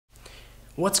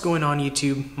What's going on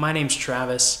YouTube? My name's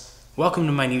Travis. Welcome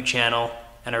to my new channel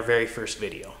and our very first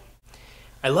video.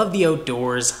 I love the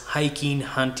outdoors, hiking,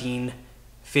 hunting,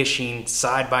 fishing,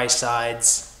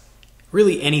 side-by-sides,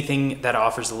 really anything that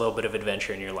offers a little bit of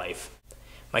adventure in your life.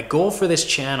 My goal for this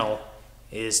channel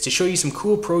is to show you some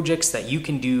cool projects that you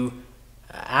can do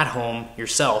at home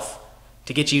yourself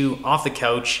to get you off the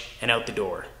couch and out the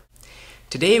door.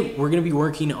 Today we're going to be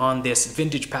working on this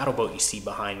vintage paddle boat you see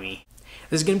behind me.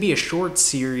 This is going to be a short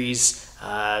series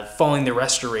following the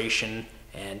restoration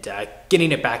and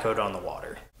getting it back out on the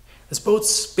water. This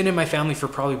boat's been in my family for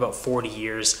probably about 40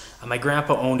 years. My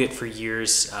grandpa owned it for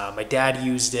years. My dad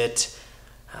used it.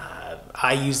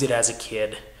 I used it as a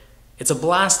kid. It's a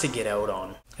blast to get out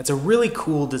on. It's a really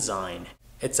cool design.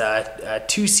 It's a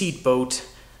two-seat boat.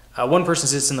 One person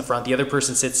sits in the front, the other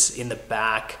person sits in the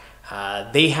back.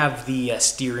 They have the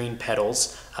steering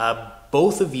pedals.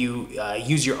 Both of you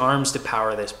use your arms to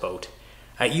power this boat.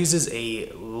 It uses a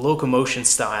locomotion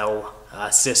style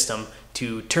system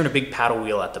to turn a big paddle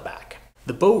wheel at the back.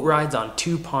 The boat rides on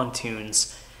two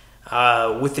pontoons.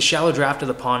 With the shallow draft of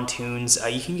the pontoons,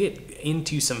 you can get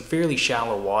into some fairly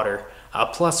shallow water.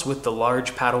 Plus with the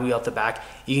large paddle wheel at the back,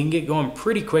 you can get going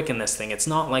pretty quick in this thing. It's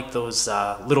not like those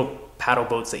little paddle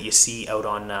boats that you see out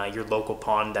on your local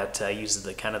pond that uses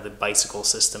the kind of the bicycle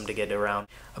system to get around.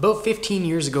 About 15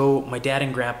 years ago, my dad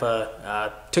and grandpa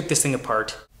took this thing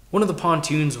apart. One of the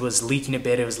pontoons was leaking a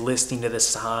bit, it was listing to the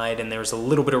side, and there was a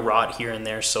little bit of rot here and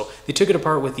there, so they took it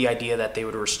apart with the idea that they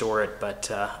would restore it, but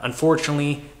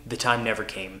unfortunately, the time never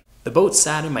came. The boat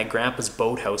sat in my grandpa's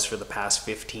boathouse for the past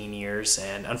 15 years,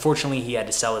 and unfortunately he had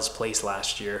to sell his place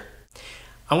last year.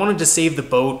 I wanted to save the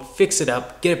boat, fix it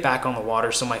up, get it back on the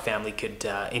water so my family could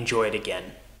enjoy it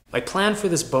again. My plan for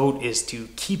this boat is to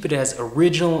keep it as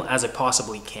original as I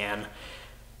possibly can.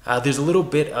 There's a little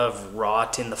bit of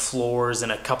rot in the floors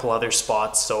and a couple other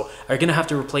spots, so I'm going to have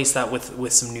to replace that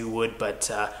with some new wood,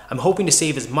 but I'm hoping to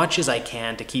save as much as I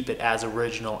can to keep it as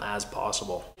original as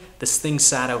possible. This thing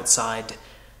sat outside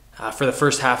for the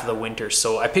first half of the winter,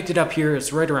 so I picked it up here.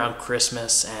 It's right around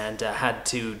Christmas and had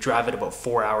to drive it about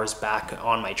 4 hours back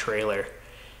on my trailer.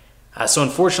 So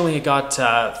unfortunately it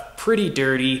got pretty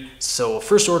dirty, so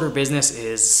first order of business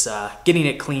is getting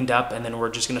it cleaned up, and then we're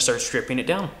just going to start stripping it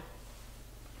down.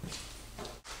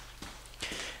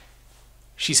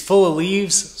 She's full of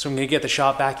leaves, so I'm going to get the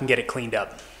shop vac and get it cleaned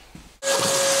up.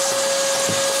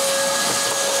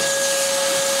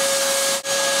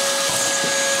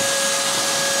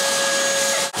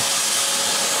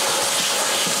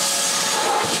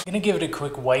 I'm going to give it a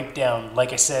quick wipe down.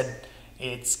 Like I said,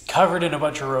 it's covered in a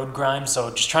bunch of road grime, so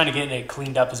just trying to get it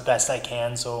cleaned up as best I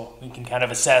can so we can kind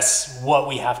of assess what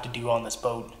we have to do on this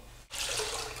boat.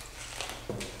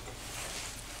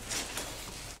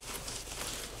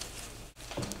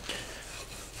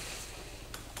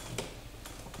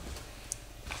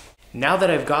 Now that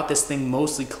I've got this thing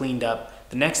mostly cleaned up,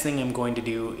 the next thing I'm going to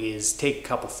do is take a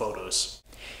couple photos.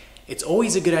 It's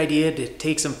always a good idea to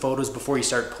take some photos before you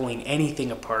start pulling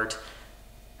anything apart,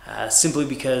 simply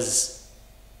because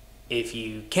if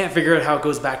you can't figure out how it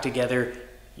goes back together,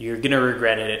 you're going to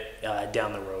regret it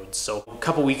down the road. So a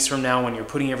couple weeks from now, when you're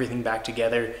putting everything back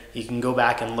together, you can go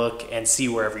back and look and see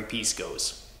where every piece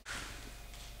goes.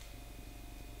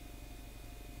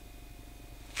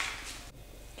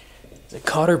 There's a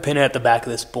cotter pin at the back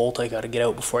of this bolt I got to get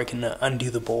out before I can undo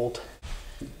the bolt.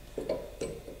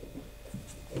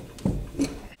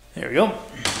 There we go.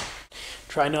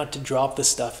 Try not to drop the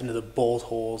stuff into the bolt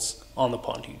holes on the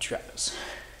pontoon straps.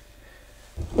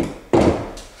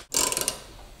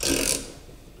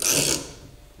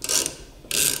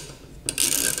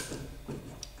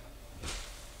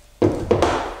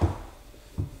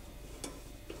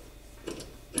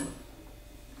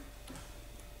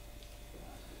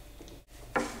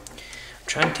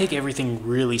 Trying to take everything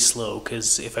really slow,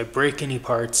 because if I break any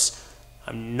parts,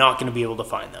 I'm not going to be able to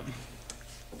find them.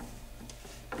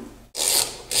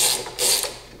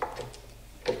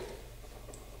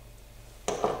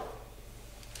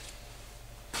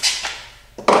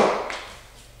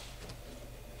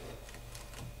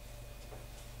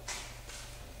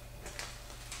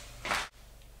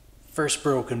 First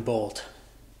broken bolt.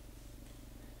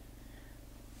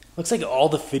 Looks like all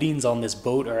the fittings on this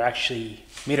boat are actually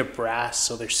made of brass,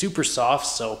 so they're super soft,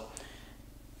 so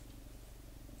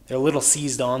they're a little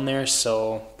seized on there,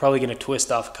 so probably going to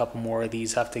twist off a couple more of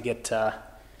these. Have to get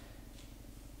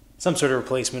some sort of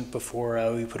replacement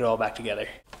before we put it all back together.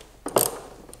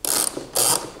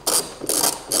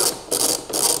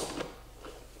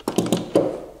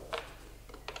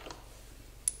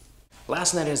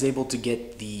 Last night I was able to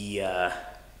get the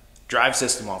drive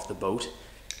system off the boat.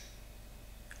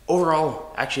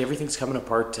 Overall, actually everything's coming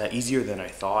apart easier than I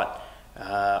thought.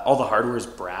 All the hardware is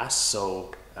brass,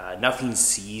 so nothing's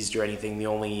seized or anything. The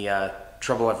only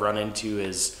trouble I've run into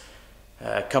is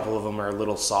a couple of them are a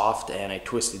little soft, and I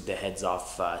twisted the heads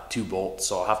off 2 bolts,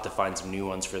 so I'll have to find some new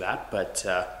ones for that. But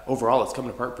overall, it's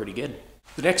coming apart pretty good.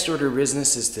 The next order of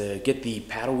business is to get the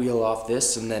paddle wheel off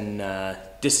this, and then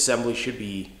disassembly should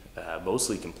be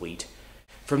mostly complete.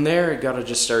 From there, I gotta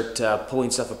just start pulling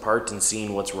stuff apart and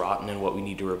seeing what's rotten and what we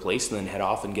need to replace, and then head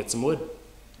off and get some wood.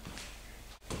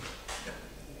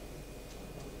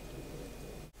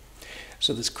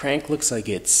 So this crank looks like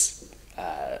it's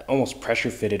almost pressure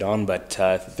fitted on, but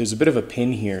there's a bit of a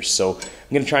pin here, so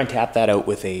I'm gonna try and tap that out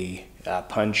with a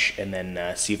punch and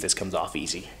then see if this comes off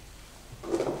easy.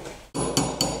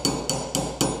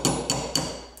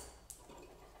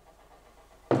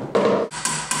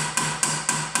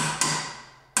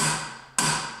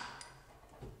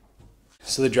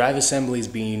 So the drive assembly is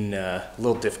being a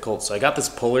little difficult, so I got this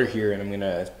puller here and I'm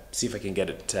gonna see if I can get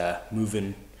it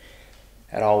moving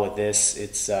at all with this.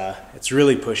 It's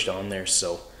really pushed on there,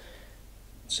 so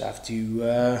just have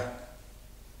to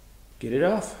get it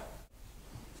off.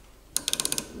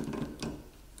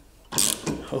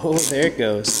 Oh, there it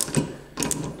goes.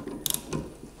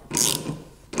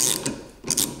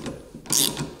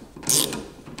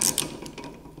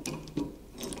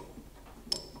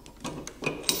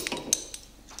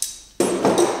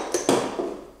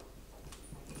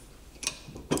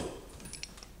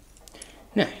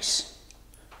 Nice.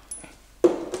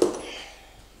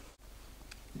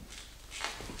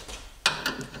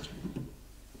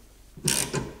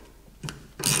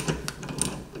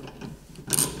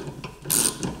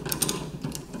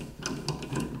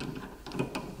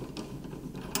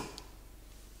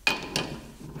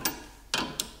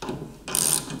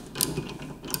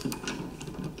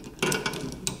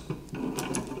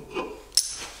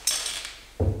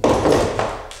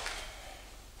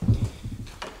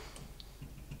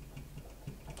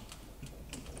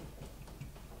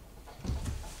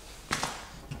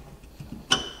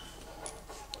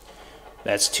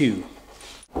 That's 2.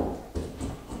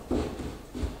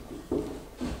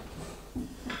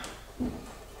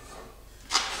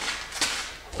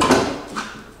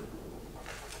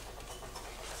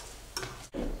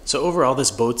 So overall, this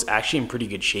boat's actually in pretty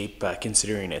good shape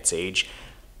considering its age.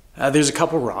 There's a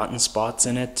couple rotten spots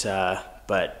in it,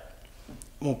 but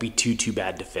won't be too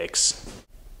bad to fix.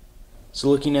 So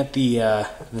looking at the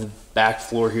back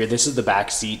floor here, this is the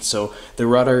back seat. So the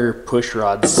rudder push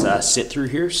rods sit through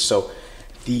here. So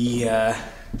the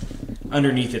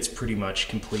underneath it's pretty much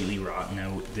completely rotten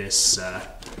out. This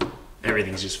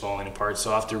everything's just falling apart. So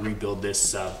I'll have to rebuild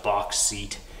this box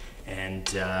seat and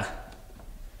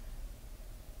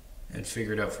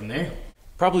figure it out from there.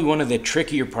 Probably one of the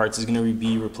trickier parts is going to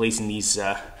be replacing these.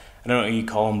 I don't know what you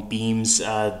call them, beams.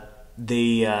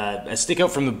 They stick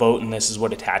out from the boat, and this is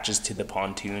what attaches to the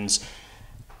pontoons.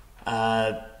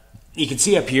 You can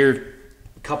see up here,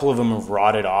 a couple of them have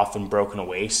rotted off and broken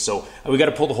away, so we got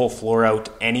to pull the whole floor out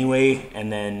anyway,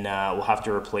 and then we'll have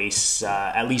to replace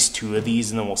at least 2 of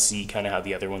these, and then we'll see kind of how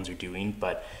the other ones are doing.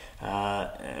 But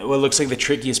what looks like the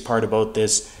trickiest part about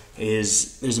this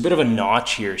is there's a bit of a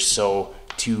notch here, so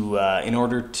in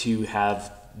order to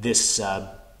have this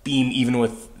beam even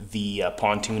with the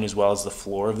pontoon as well as the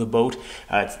floor of the boat,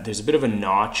 there's a bit of a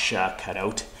notch cut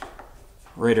out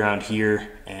right around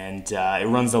here, and it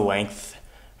runs the length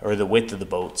or the width of the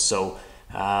boat. So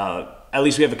at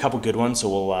least we have a couple good ones, so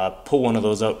we'll pull one of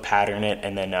those out, pattern it,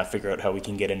 and then figure out how we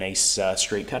can get a nice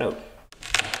straight cutout.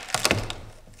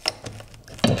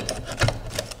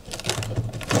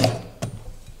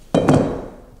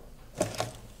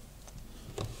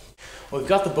 Well, we've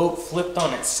got the boat flipped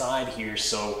on its side here,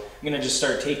 so I'm gonna just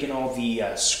start taking all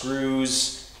the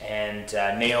screws and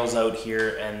nails out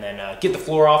here, and then get the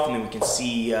floor off, and then we can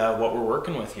see what we're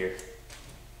working with here.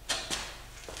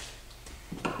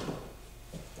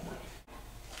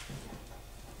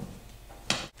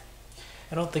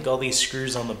 I don't think all these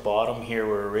screws on the bottom here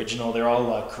were original. They're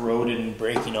all corroded and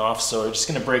breaking off, so we're just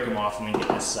gonna break them off and then get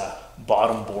this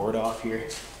bottom board off here.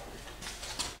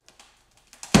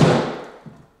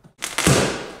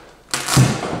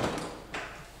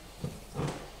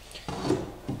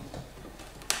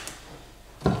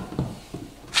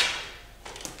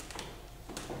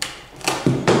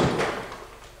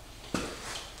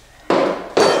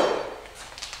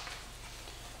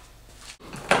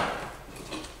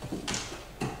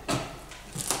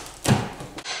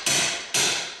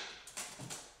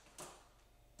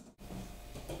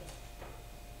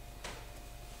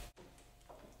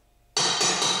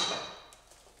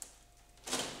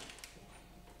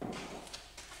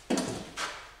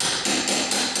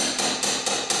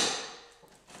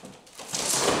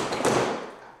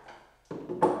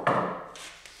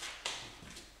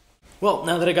 Well,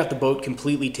 now that I got the boat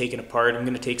completely taken apart, I'm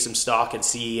going to take some stock and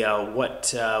see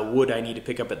what wood I need to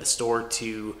pick up at the store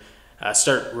to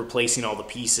start replacing all the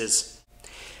pieces.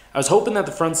 I was hoping that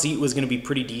the front seat was going to be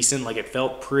pretty decent, like it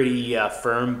felt pretty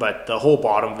firm, but the whole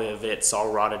bottom of it's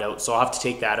all rotted out, so I'll have to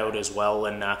take that out as well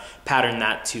and pattern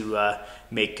that to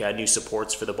make new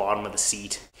supports for the bottom of the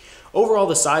seat. Overall,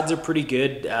 the sides are pretty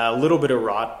good, a little bit of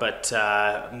rot, but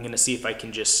I'm going to see if I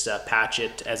can just patch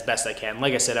it as best I can.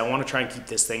 Like I said, I want to try and keep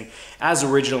this thing as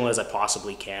original as I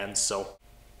possibly can, so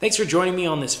thanks for joining me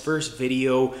on this first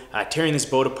video, tearing this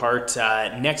boat apart.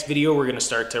 Next video, we're going to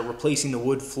start replacing the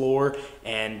wood floor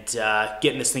and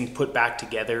getting this thing put back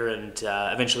together and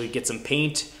eventually get some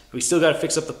paint. We still got to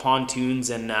fix up the pontoons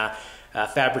and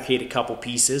fabricate a couple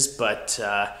pieces, but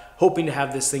hoping to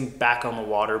have this thing back on the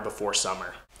water before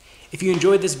summer. If you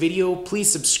enjoyed this video, please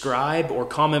subscribe or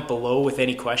comment below with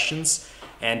any questions,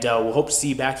 and we'll hope to see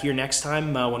you back here next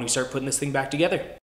time when we start putting this thing back together.